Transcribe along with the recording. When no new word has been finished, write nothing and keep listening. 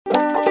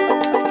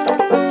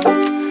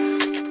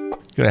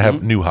You're going to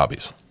have new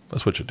hobbies.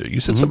 That's what you do. You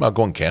said something about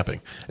going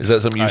camping. Is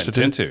that something you used to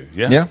do? I tend to,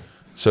 yeah. Yeah.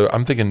 So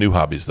I'm thinking new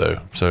hobbies, though.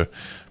 So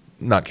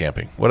not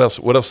camping. What else?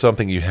 What else?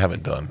 Something you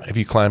haven't done? Have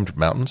you climbed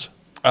mountains?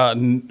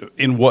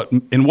 In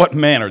what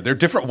manner? There are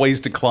different ways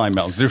to climb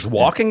mountains. There's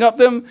walking up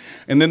them,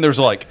 and then there's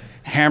like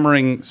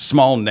hammering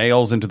small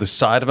nails into the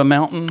side of a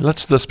mountain.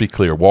 Let's be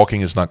clear.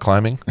 Walking is not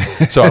climbing.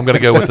 So I'm going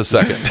to go with the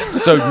second.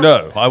 So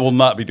no, I will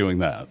not be doing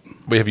that.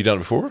 Wait, have you done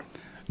it before?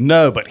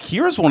 No, but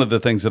here's one of the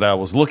things that I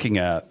was looking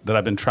at that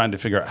I've been trying to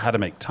figure out how to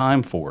make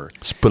time for.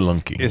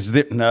 Spelunking. Is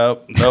there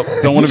no,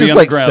 don't want to be on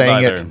the ground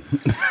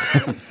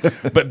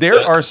either. But there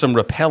are some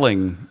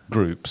rappelling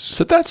groups.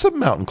 So that's a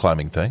mountain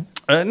climbing thing.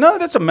 No,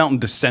 that's a mountain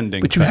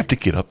descending. But you have to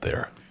get up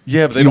there.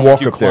 Yeah, but they You don't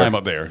walk walk up there. climb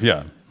up there.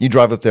 Yeah, You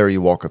drive up there,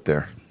 you walk up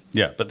there.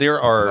 yeah. But there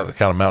Not are the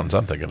kind of mountains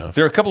I'm thinking of.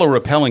 a couple of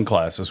rappelling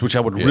classes which I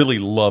would really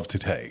love to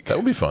take. That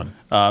would be fun.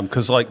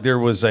 Because like there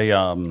was a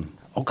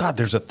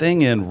there's a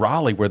thing in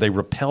Raleigh where they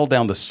rappel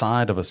down the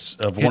side of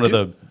one of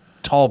the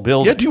tall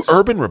buildings. Yeah, do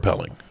urban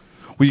rappelling.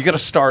 Well, you got to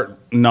start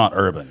not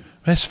urban.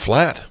 It's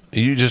flat.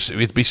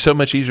 It'd be so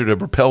much easier to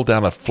rappel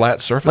down a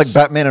flat surface. Like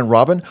Batman and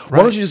Robin. Why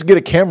don't you just get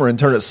a camera and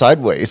turn it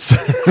sideways?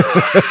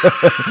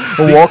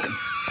 And walk,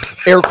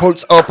 air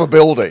quotes, up a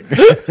building.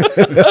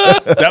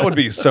 That would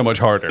be so much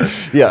harder.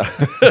 Yeah.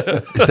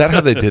 Is that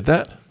how they did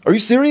that? Are you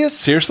serious?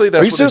 Seriously?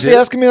 That's Are you what they seriously did?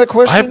 asking me that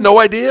question? I have no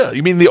idea.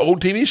 You mean the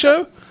old TV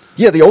show?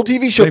 Yeah, the old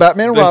TV show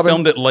Batman and They Robin.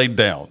 filmed it laid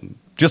down,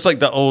 just like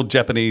the old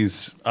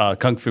Japanese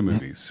kung fu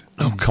movies.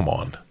 Oh, come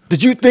on.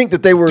 Did you think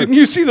that they were? Didn't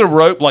you see the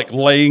rope like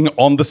laying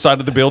on the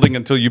side of the building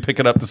until you pick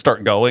it up to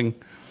start going?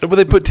 No, but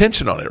they put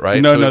tension on it,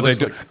 right? No, So no, it they looks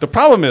do. like- The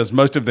problem is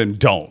most of them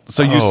don't.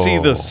 So you see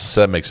Oh, this.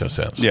 so that makes no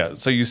sense. Yeah,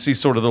 so you see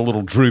sort of the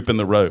little droop in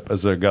the rope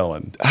as they're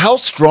going. How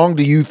strong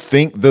do you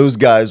think those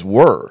guys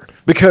were?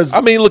 Because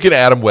I mean, look at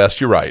Adam West.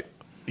 You're right.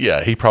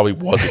 Yeah, he probably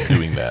wasn't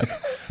doing that.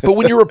 But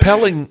when you're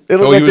rappelling, it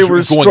looked like he they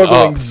was were going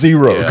struggling up.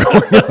 zero. Yeah. Going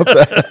up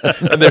that.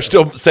 And they're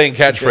still saying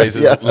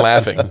catchphrases, Yeah.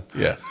 laughing.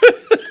 Yeah.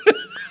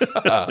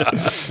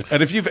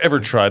 And if you've ever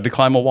tried to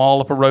climb a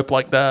wall up a rope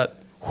like that,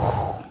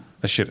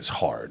 that shit is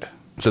hard.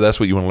 So that's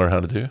what you want to learn how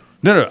to do?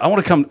 No, I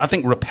want to come. I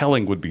think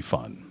rappelling would be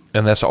fun.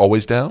 And that's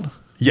always down?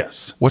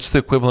 Yes. What's the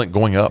equivalent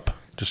going up?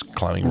 Just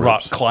climbing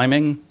Rock ropes?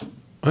 climbing?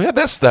 Oh, yeah,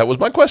 that was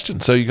my question.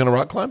 So you're going to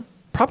rock climb?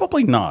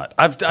 Probably not.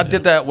 I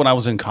did that when I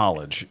was in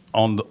college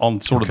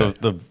on sort of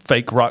the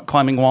fake rock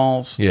climbing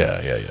walls.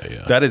 Yeah.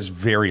 That is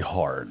very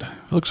hard.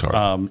 Looks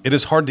hard. It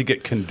is hard to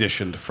get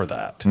conditioned for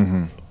that.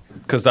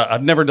 Because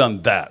I've never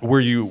done that where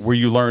you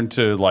learn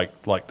to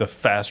like the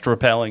fast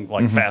rappelling,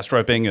 like fast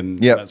roping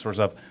and Yep. that sort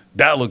of stuff.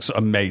 That looks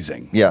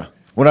amazing. Yeah.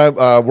 When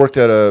I worked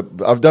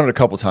I've done it a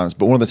couple times,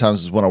 but one of the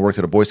times is when I worked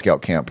at a Boy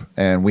Scout camp,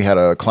 and we had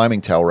a climbing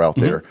tower out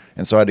there,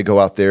 and so I had to go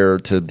out there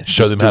to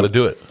Show just them how to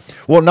do it.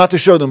 Well, not to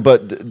show them,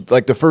 but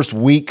like the first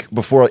week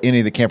before any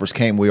of the campers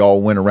came, we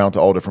all went around to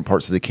all different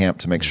parts of the camp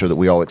to make sure that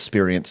we all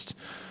experienced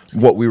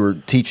what we were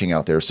teaching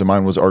out there. So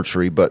mine was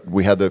archery, but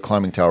we had the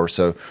climbing tower.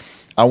 So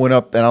I went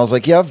up and I was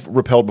like, yeah, I've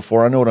rappelled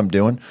before. I know what I'm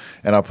doing.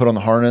 And I put on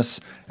the harness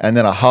and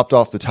then I hopped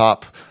off the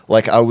top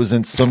like I was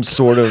in some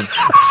sort of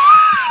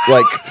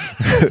like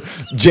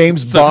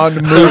James Bond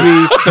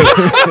movie.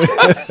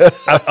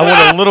 I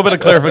want a little bit of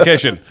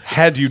clarification.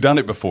 Had you done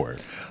it before?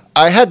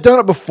 I had done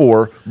it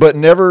before, but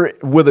never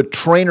with a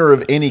trainer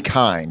of any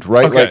kind,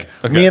 right? Okay,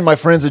 Like me and my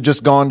friends had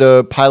just gone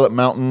to Pilot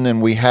Mountain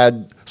and we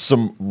had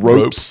some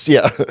ropes.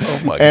 Yeah.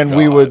 Oh my and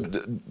we God.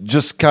 would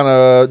just kind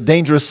of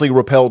dangerously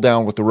rappel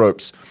down with the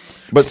ropes.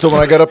 But so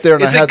when I got up there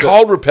and Is I it had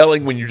called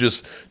rappelling when you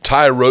just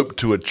tie a rope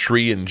to a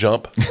tree and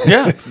jump?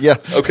 Yeah. yeah.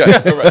 Okay.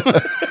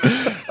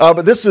 All right.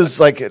 But this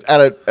is like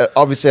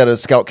obviously at a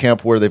scout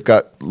camp where they've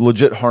got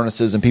legit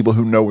harnesses and people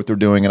who know what they're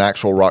doing and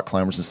actual rock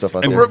climbers and stuff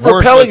out And there.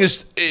 rappelling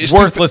is too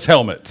worthless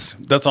helmets.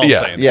 That's all I'm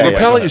saying. Yeah,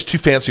 rappelling go is too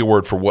fancy a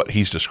word for what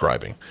he's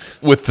describing.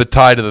 With the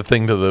tie to the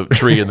thing to the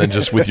tree, and then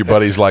just with your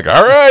buddies, like,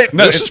 all right,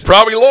 No, this it's- is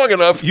probably long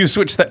enough. You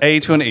switch the A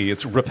to an E.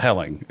 It's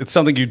repelling. It's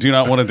something you do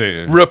not want to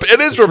do.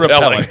 It is It's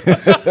repelling.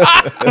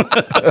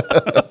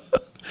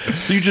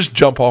 So you just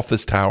jump off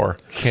this tower.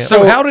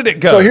 So how did it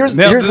go? So here's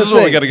Now, the this is thing.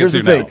 what we gotta get Here's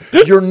the to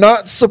thing. You're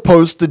not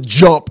supposed to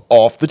jump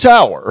off the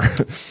tower.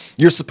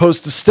 You're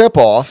supposed to step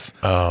off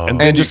then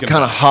and you just can-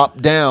 kind of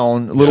hop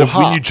down little so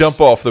hops. when you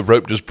jump off, the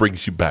rope just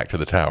brings you back to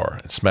the tower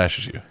and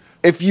smashes you.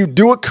 If you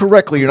do it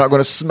correctly, you're not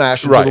going to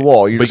smash into Right. the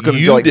wall. You're But just going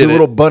to you do like did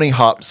little it. bunny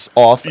hops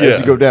off as Yeah.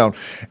 you go down.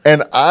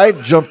 And I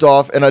jumped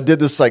off and I did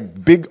this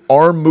like big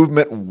arm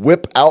movement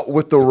whip out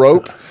with the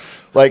rope.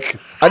 Like,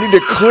 I need to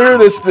clear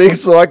this thing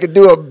so I could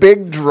do a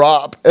big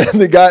drop. And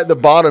the guy at the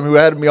bottom who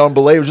had me on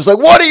belay was just like,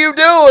 what are you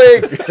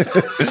doing?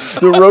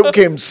 The rope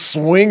came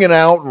swinging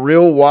out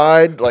real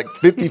wide, like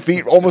 50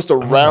 feet almost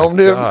around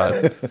him.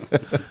 God.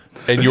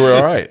 And you were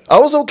all right. I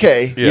was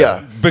okay.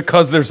 Yeah,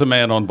 Because there's a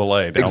man on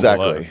belay down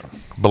exactly. below.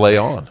 Belay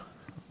on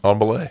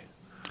belay.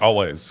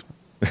 Always.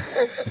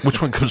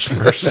 Which one comes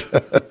first?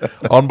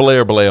 On belay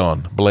or belay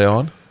on? Belay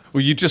on?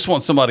 Well, you just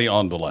want somebody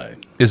on belay.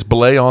 Is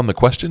belay on the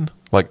question?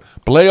 Like,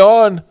 belay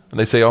on, and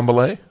they say on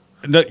belay?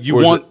 No, you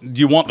Or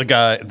is want the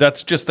guy.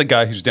 That's just the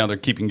guy who's down there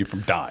keeping you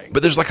from dying.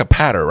 But there's like a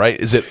patter, right?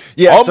 Is it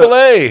Yeah, on so-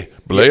 belay,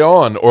 belay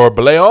on, or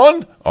belay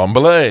on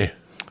belay?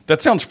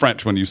 That sounds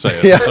French when you say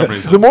it Yeah, for some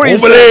reason. the more you On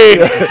say,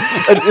 belay.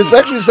 it's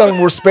actually sounding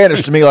more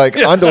Spanish to me, like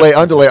andale,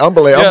 andale,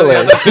 ambale, Yeah,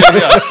 ambale. that's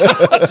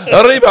it,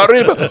 yeah. Arriba,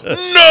 arriba.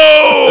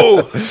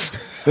 No!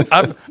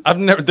 I've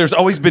never. There's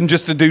always been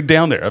just a dude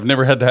down there. I've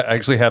never had to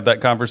actually have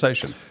that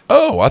conversation.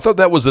 Oh, I thought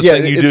that was the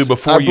thing you do it's-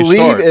 before I you believe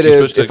start. it You're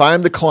is. supposed to- If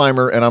I'm the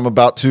climber and I'm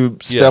about to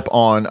step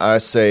on, I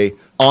say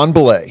on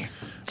belay.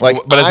 Like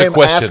But as a I am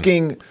question.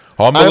 asking,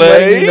 On I'm belay?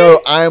 letting you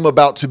know I am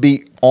about to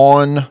be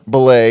on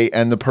belay,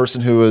 and the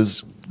person who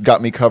has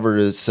got me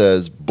covered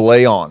says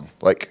belay on.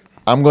 Like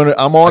I'm on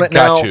it got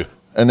now, you.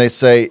 and they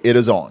say it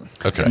is on.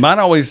 Okay. Mine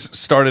always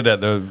started at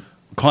the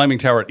climbing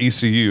tower at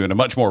ECU in a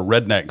much more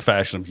redneck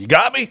fashion. You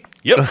got me?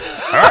 Yep. All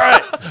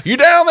right. You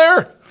down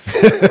there?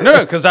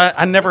 No, because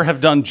I never have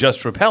done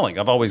just rappelling.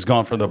 I've always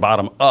gone from the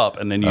bottom up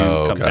and then you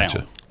come gotcha.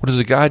 down. What, does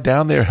the guy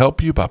down there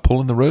help you by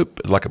pulling the rope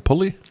like a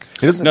pulley?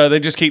 It doesn't. No, they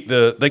just keep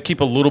a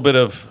little bit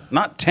of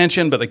not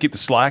tension, but they keep the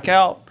slack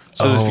out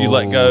so that if you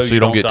let go, so you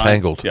don't get die.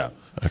 tangled. Yeah.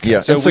 Yeah,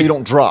 So and so we- you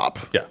don't drop.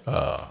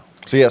 Yeah.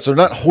 So they're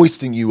not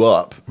hoisting you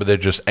up. But they're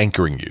just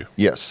anchoring you.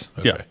 Yes.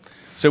 Yeah.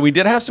 So we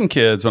did have some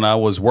kids when I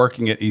was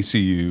working at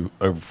ECU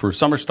for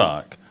summer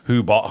stock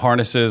who bought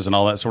harnesses and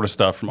all that sort of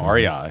stuff from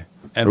REI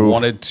and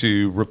wanted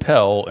to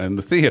rappel in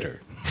the theater.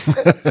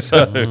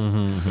 So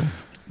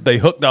they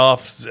hooked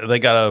off. They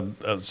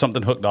got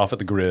something hooked off at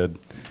the grid.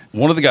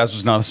 One of the guys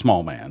was not a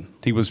small man.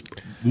 He was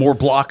more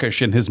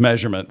blockish in his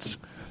measurements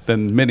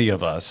than many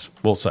of us,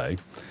 we'll say.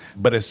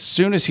 But as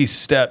soon as he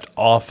stepped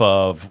off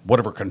of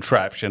whatever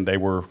contraption they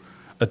were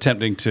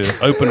attempting to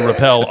open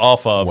rappel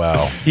off of,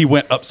 Wow. he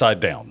went upside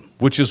down,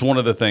 which is one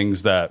of the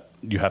things that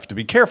you have to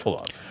be careful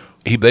of.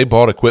 They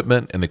bought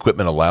equipment, and the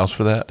equipment allows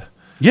for that.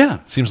 Yeah.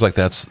 Seems like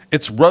that's.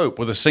 It's rope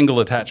with a single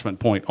attachment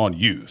point on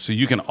you, so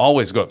you can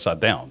always go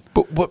upside down.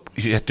 But what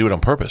you have to do it on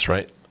purpose,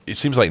 right? It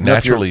seems like Now,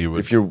 naturally you would,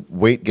 if your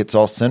weight gets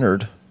all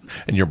centered,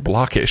 and you're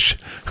blockish.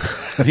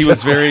 He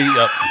was very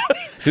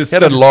his He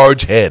had a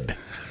large head.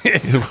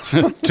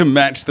 to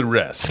match the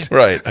rest.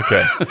 Right.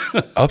 Okay.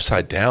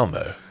 Upside down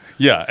though.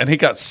 Yeah, and he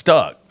got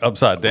stuck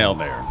upside down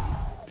there.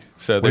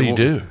 So What do you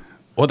do?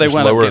 Well, they Just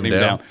wound up lower getting him him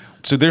down? down.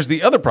 So there's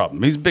the other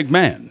problem. He's a big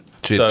man.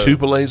 So you So had two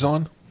belays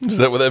on? Is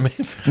that what that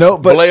means? No,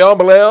 but- belay on,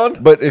 belay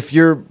on. but if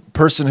your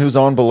person who's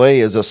on belay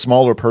is a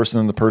smaller person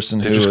than the person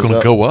They're who just is going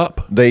to go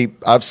up.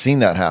 I've seen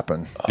that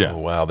happen. Yeah. Oh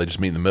wow! They just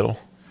meet in the middle.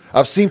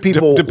 I've seen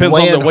people Depends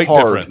on the land weight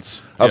hard.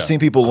 difference. I've Yeah. seen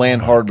people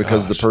land hard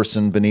because the gosh.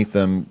 person beneath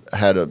them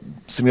had a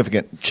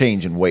significant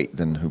change in weight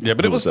than who, Yeah,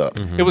 but who it was up.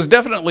 it was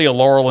definitely a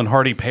Laurel and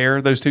Hardy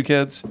pair. Those two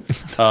kids,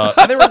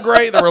 and they were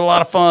great. They were a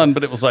lot of fun.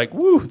 But it was like,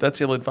 woo, that's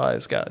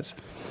ill-advised, guys.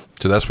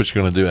 So that's what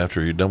you're going to do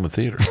after you're done with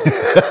theater.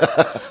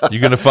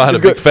 You're going to find a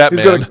big fat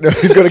he's man.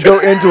 He's going to go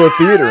into a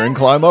theater and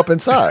climb up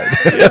inside.